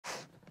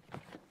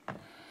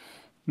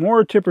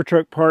More tipper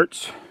truck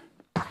parts.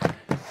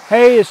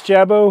 Hey, it's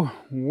Jabbo.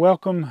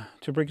 Welcome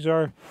to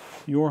BrickTsar,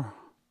 your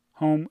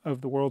home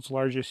of the world's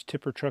largest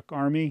tipper truck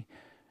army.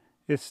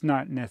 It's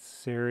not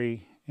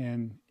necessary,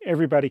 and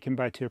everybody can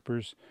buy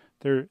tippers.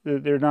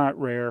 They're not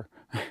rare,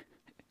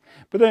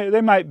 but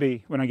they might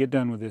be when I get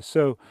done with this.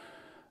 So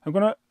I'm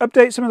going to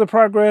update some of the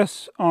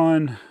progress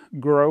on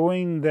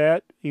growing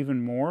that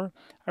even more.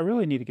 I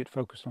really need to get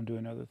focused on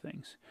doing other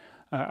things.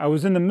 I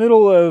was in the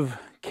middle of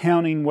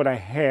counting what I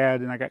had,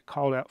 and I got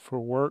called out for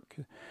work.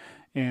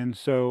 And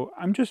so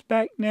I'm just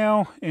back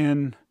now,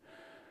 and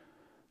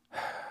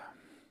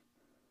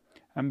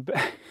I'm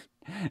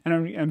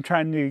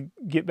trying to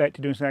get back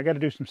to doing something. I got to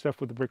do some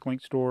stuff with the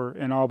Bricklink store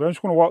and all, but I'm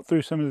just going to walk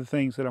through some of the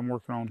things that I'm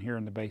working on here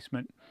in the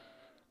basement.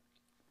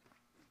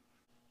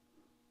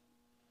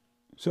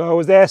 So I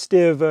was asked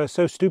if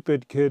So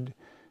Stupid could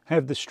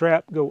have the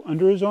strap go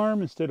under his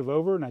arm instead of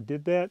over, and I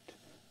did that.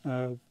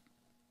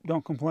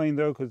 Don't complain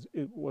though, because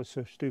it was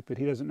so stupid.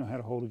 He doesn't know how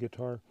to hold a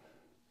guitar.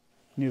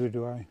 Neither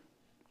do I.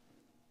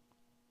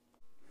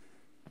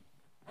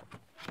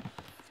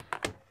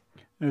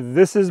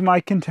 This is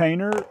my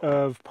container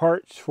of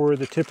parts for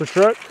the tipper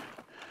truck.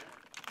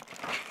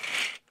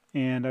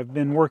 And I've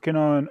been working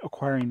on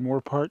acquiring more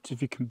parts,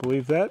 if you can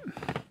believe that.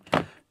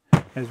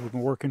 As we've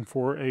been working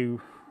for a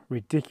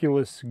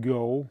ridiculous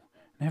goal.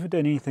 I haven't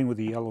done anything with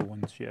the yellow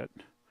ones yet.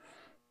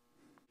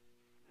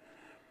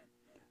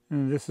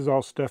 And this is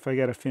all stuff I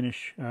got to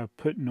finish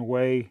putting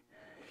away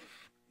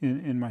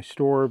in my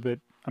store. But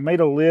I made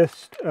a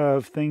list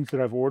of things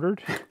that I've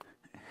ordered.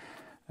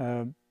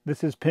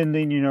 This is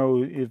pending, you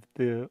know, if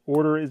the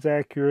order is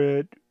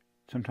accurate.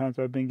 Sometimes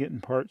I've been getting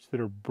parts that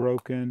are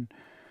broken.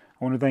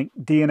 I want to thank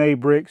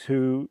TheyMightBeBricks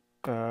who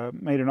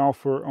made an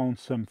offer on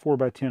some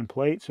 4x10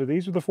 plates. So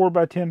these are the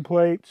 4x10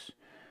 plates.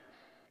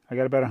 I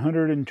got about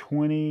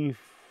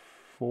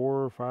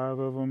 124 or 5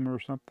 of them or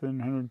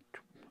something.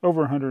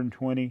 Over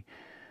 120.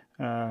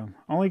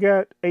 Only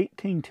got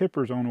 18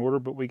 tippers on order,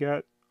 but we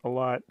got a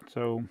lot.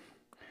 So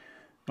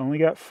only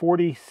got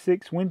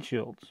 46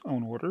 windshields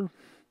on order.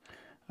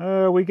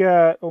 We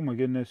got, oh my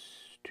goodness,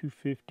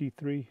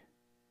 253.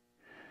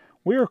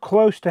 We are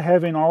close to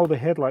having all the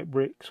headlight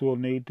bricks we'll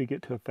need to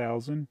get to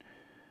 1,000.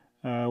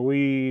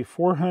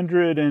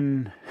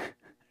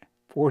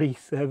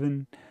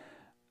 447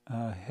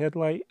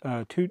 headlight,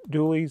 2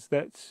 dualies.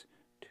 That's,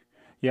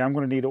 yeah, I'm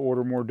going to need to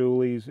order more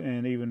dualies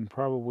and even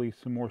probably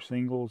some more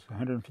singles.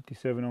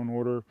 157 on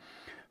order.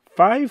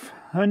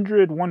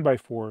 500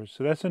 1x4s.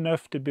 So that's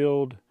enough to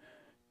build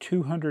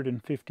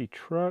 250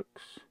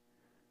 trucks.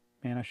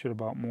 Man, I should have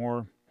bought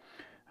more.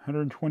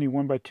 120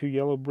 1x2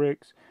 yellow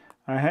bricks.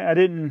 I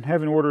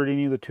haven't ordered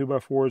any of the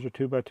 2x4s or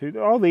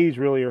 2x2. All these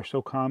really are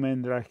so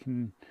common that I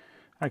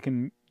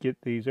can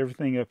get these.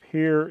 Everything up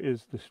here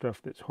is the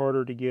stuff that's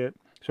harder to get.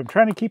 So I'm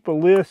trying to keep a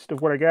list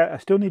of what I got. I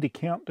still need to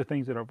count the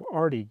things that I've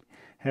already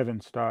have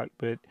in stock,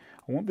 but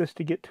I want this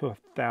to get to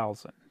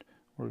 1,000.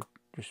 We're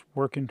just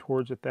working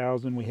towards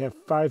 1,000. We have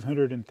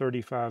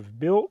 535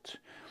 built.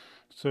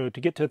 So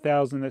to get to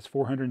 1,000, that's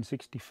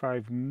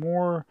 465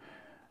 more.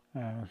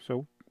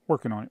 So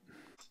working on it.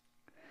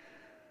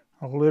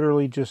 I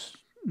literally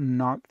just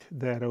knocked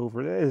that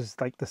over. That is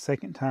like the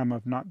second time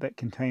I've knocked that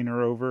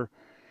container over.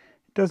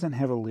 It doesn't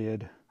have a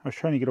lid. I was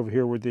trying to get over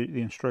here where the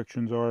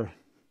instructions are.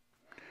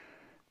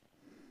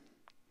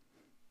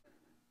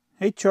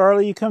 Hey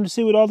Charlie, you come to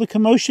see what all the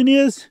commotion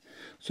is?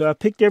 So I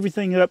picked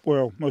everything up,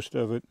 well, most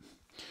of it.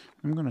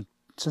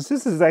 Since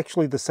this is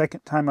actually the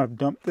second time I've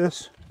dumped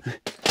this,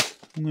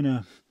 I'm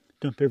gonna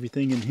dump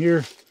everything in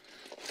here.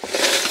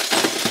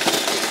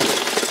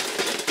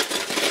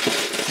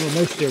 Well,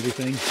 most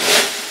everything.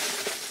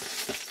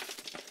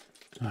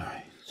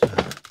 Alright, so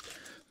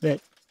that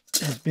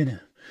has been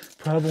a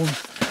problem.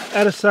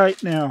 Out of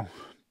sight now.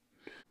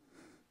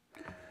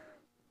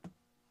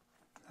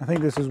 I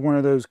think this is one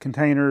of those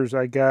containers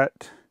I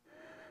got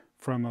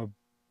from a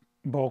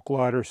bulk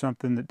lot or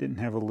something that didn't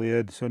have a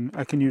lid, so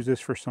I can use this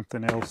for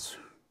something else.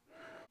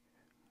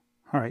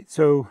 Alright,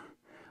 so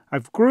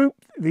I've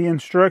grouped the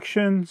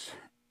instructions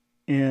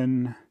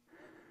in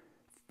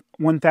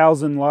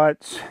 1,000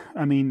 lots.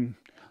 I mean,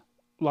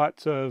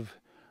 lots of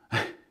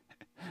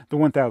the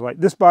 1,000. Like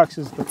this box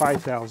is the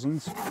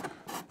 5,000s.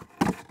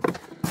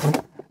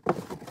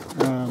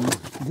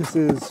 This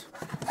is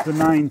the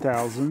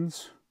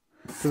 9,000s.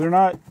 So they're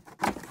not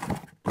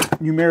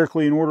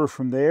numerically in order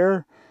from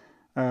there.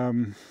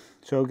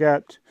 So I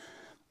got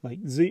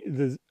like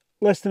the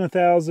less than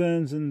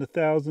 1,000s and the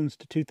 1,000s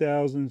to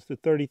 2,000s, the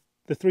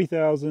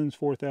 3,000s,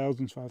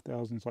 4,000s,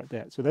 5,000s, like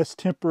that. So that's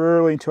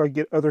temporarily until I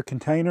get other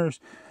containers.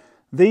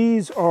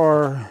 These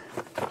are,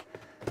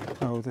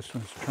 oh, this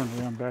one's turned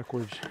around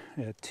backwards.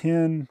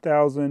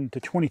 10,000 to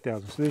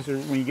 20,000. So these are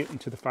when you get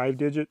into the 5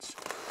 digits.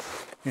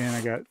 And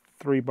I got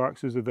 3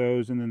 boxes of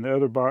those. And then the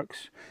other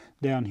box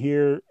down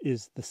here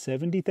is the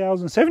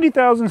 70,000.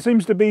 70,000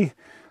 seems to be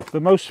the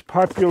most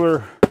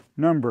popular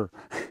number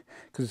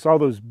because it's all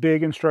those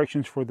big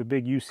instructions for the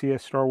big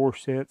UCS Star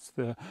Wars sets,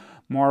 the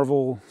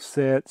Marvel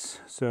sets.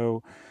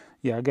 So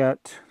yeah, I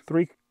got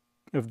 3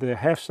 of the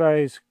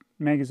half-size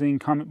magazine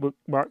comic book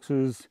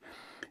boxes.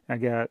 I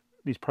got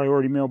these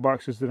priority mail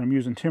boxes that I'm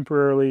using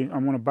temporarily. I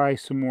want to buy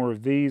some more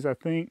of these, I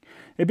think.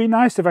 It'd be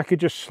nice if I could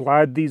just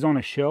slide these on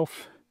a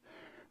shelf.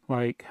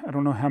 Like, I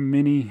don't know how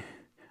many,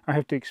 I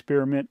have to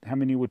experiment how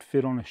many would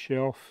fit on a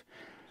shelf.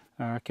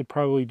 I could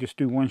probably just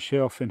do one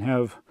shelf and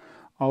have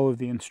all of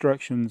the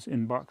instructions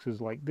in boxes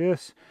like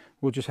this.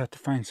 We'll just have to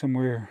find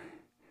somewhere,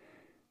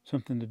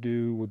 something to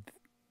do with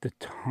the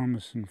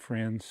Thomas and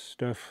Friends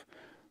stuff,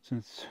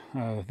 since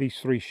these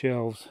 3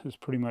 shelves is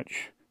pretty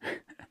much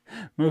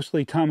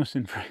mostly Thomas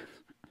and Friends.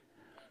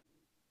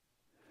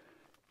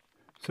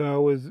 So I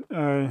was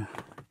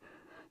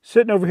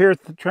sitting over here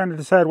trying to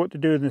decide what to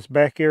do in this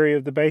back area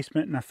of the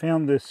basement, and I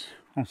found this,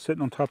 I'm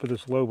sitting on top of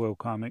this Lobo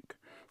comic.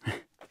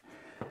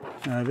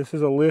 This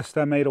is a list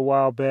I made a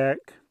while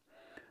back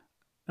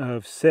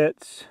of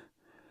sets.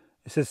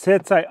 It says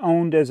sets I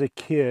owned as a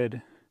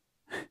kid.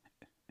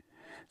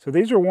 So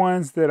these are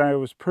ones that I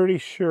was pretty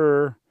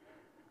sure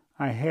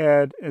I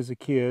had as a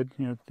kid.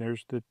 You know,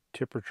 there's the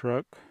tipper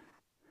truck.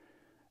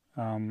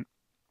 And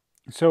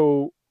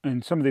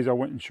some of these I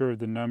wasn't sure of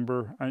the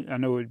number. I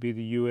know it would be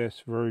the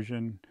US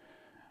version.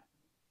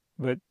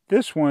 But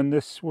this one,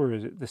 where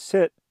is it? The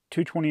set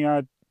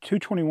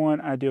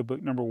 221 Ideal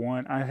Book number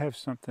 1. I have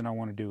something I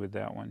want to do with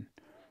that one.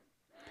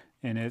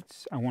 And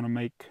I want to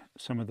make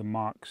some of the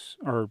mocks,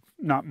 or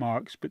not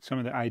mocks, but some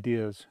of the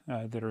ideas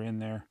that are in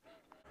there.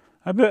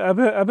 I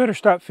better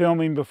stop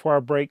filming before I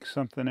break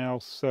something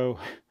else. So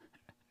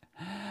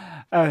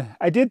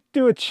I did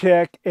do a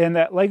check, and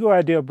that Lego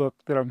Ideal Book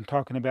that I'm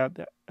talking about,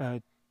 that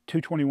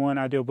 221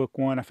 Ideal Book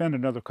 1, I found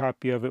another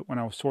copy of it when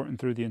I was sorting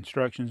through the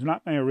instructions,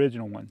 not my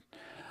original one.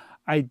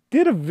 I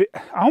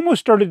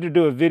almost started to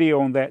do a video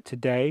on that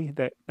today,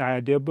 that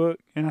Ideal Book,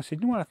 and I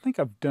said, you know what, I think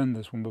I've done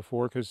this one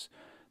before, because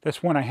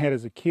that's one I had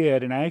as a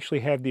kid, and I actually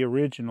have the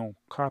original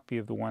copy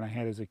of the one I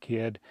had as a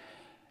kid.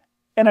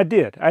 And I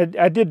did. I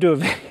did do a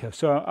video,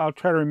 so I'll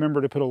try to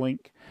remember to put a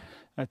link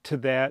to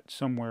that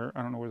somewhere.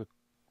 I don't know where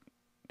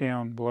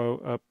down,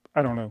 below, up,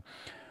 I don't know.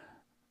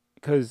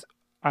 Because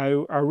I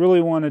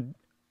really want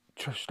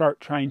to start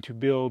trying to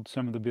build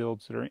some of the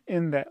builds that are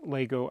in that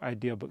Lego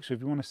Ideal Book. So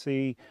if you want to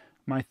see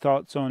my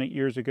thoughts on it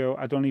years ago,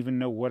 I don't even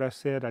know what I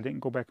said. I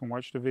didn't go back and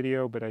watch the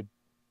video, but I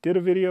did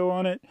a video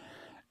on it.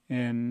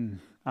 And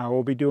I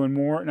will be doing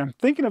more. And I'm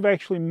thinking of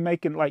actually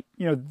making, like,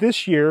 you know,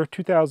 this year,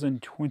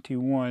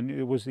 2021,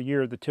 it was the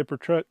year of the tipper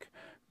truck,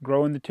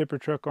 growing the tipper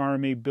truck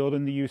army,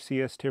 building the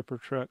UCS tipper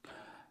truck.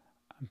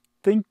 I'm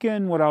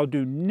thinking what I'll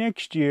do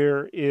next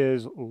year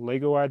is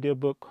Lego Ideal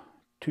Book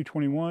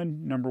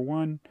 221, number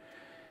 1.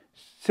 It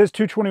says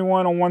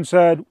 221 on one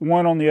side,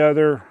 1 on the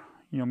other.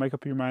 You know, make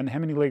up your mind. How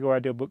many Lego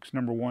Ideal Books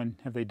number 1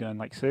 have they done?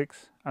 Like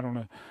 6? I don't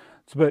know.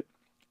 But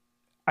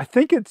I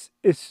think it's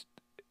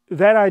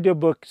that Ideal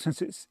Book,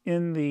 since it's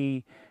in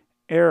the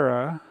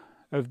era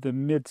of the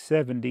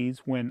mid-70s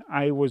when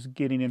I was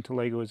getting into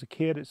Lego as a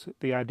kid, it's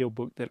the Ideal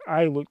Book that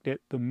I looked at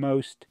the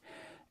most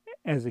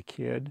as a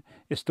kid.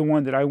 It's the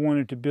one that I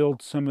wanted to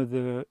build some of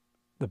the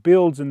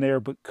builds in there,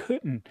 but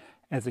couldn't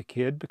as a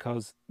kid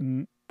because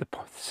the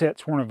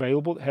sets weren't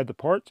available that had the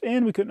parts,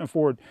 and we couldn't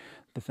afford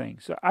the thing.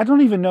 So I don't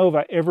even know if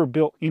I ever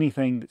built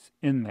anything that's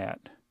in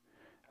that.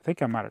 I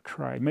think I might have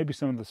tried. Maybe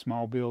some of the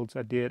small builds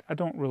I did. I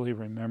don't really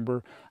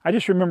remember. I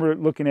just remember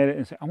looking at it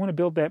and saying, I want to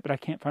build that, but I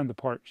can't find the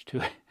parts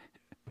to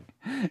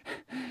it.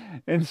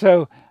 And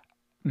so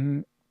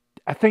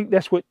I think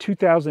that's what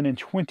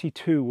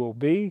 2022 will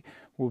be.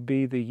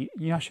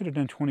 I should have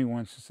done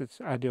 21 since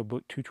it's Ideal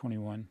Book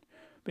 221.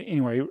 But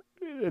anyway,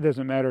 it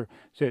doesn't matter.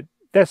 So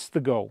that's the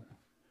goal.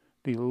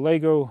 The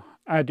Lego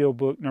Ideal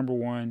Book number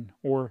 1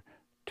 or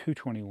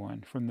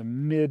 221 from the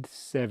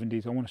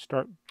mid-70s. I want to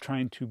start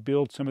trying to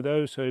build some of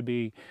those. So it'd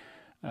be,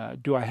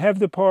 do I have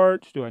the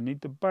parts? Do I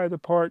need to buy the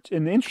parts?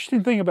 And the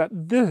interesting thing about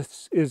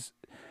this is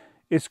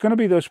it's going to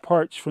be those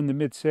parts from the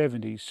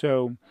mid-70s.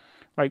 So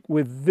like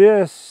with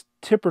this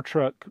tipper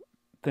truck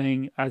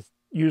thing, I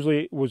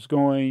usually was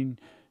going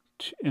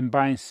and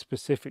buying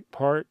specific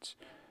parts.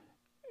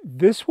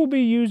 This will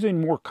be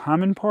using more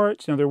common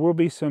parts. Now, there will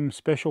be some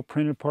special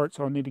printed parts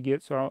I'll need to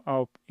get, so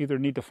I'll either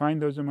need to find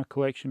those in my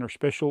collection or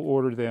special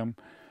order them.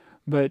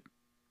 But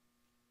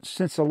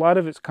since a lot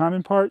of it's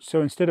common parts,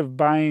 so instead of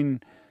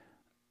buying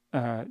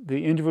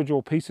the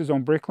individual pieces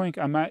on Bricklink,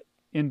 I might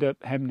end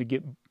up having to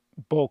get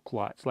bulk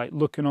lots, like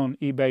looking on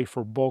eBay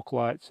for bulk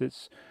lots.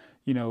 It's,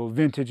 you know,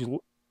 vintage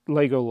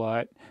Lego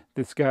lot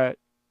that's got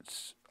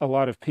a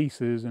lot of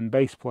pieces and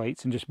base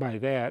plates, and just buy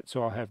that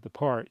so I'll have the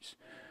parts.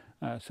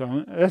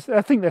 So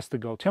I think that's the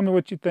goal. Tell me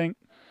what you think.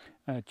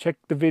 Check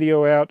the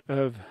video out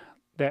of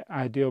that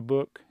Ideal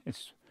Book.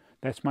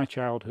 That's my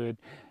childhood.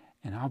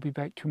 And I'll be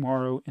back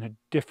tomorrow in a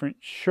different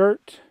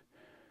shirt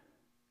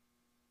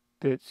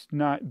that's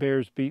not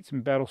Bears Beats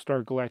and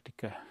Battlestar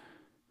Galactica.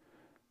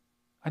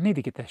 I need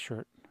to get that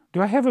shirt.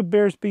 Do I have a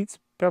Bears Beats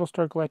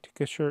Battlestar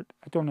Galactica shirt?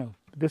 I don't know.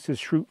 This is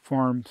Shroot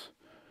Farms.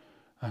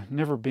 I've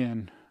never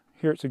been.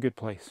 Here it's a good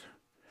place.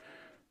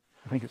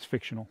 I think it's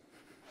fictional.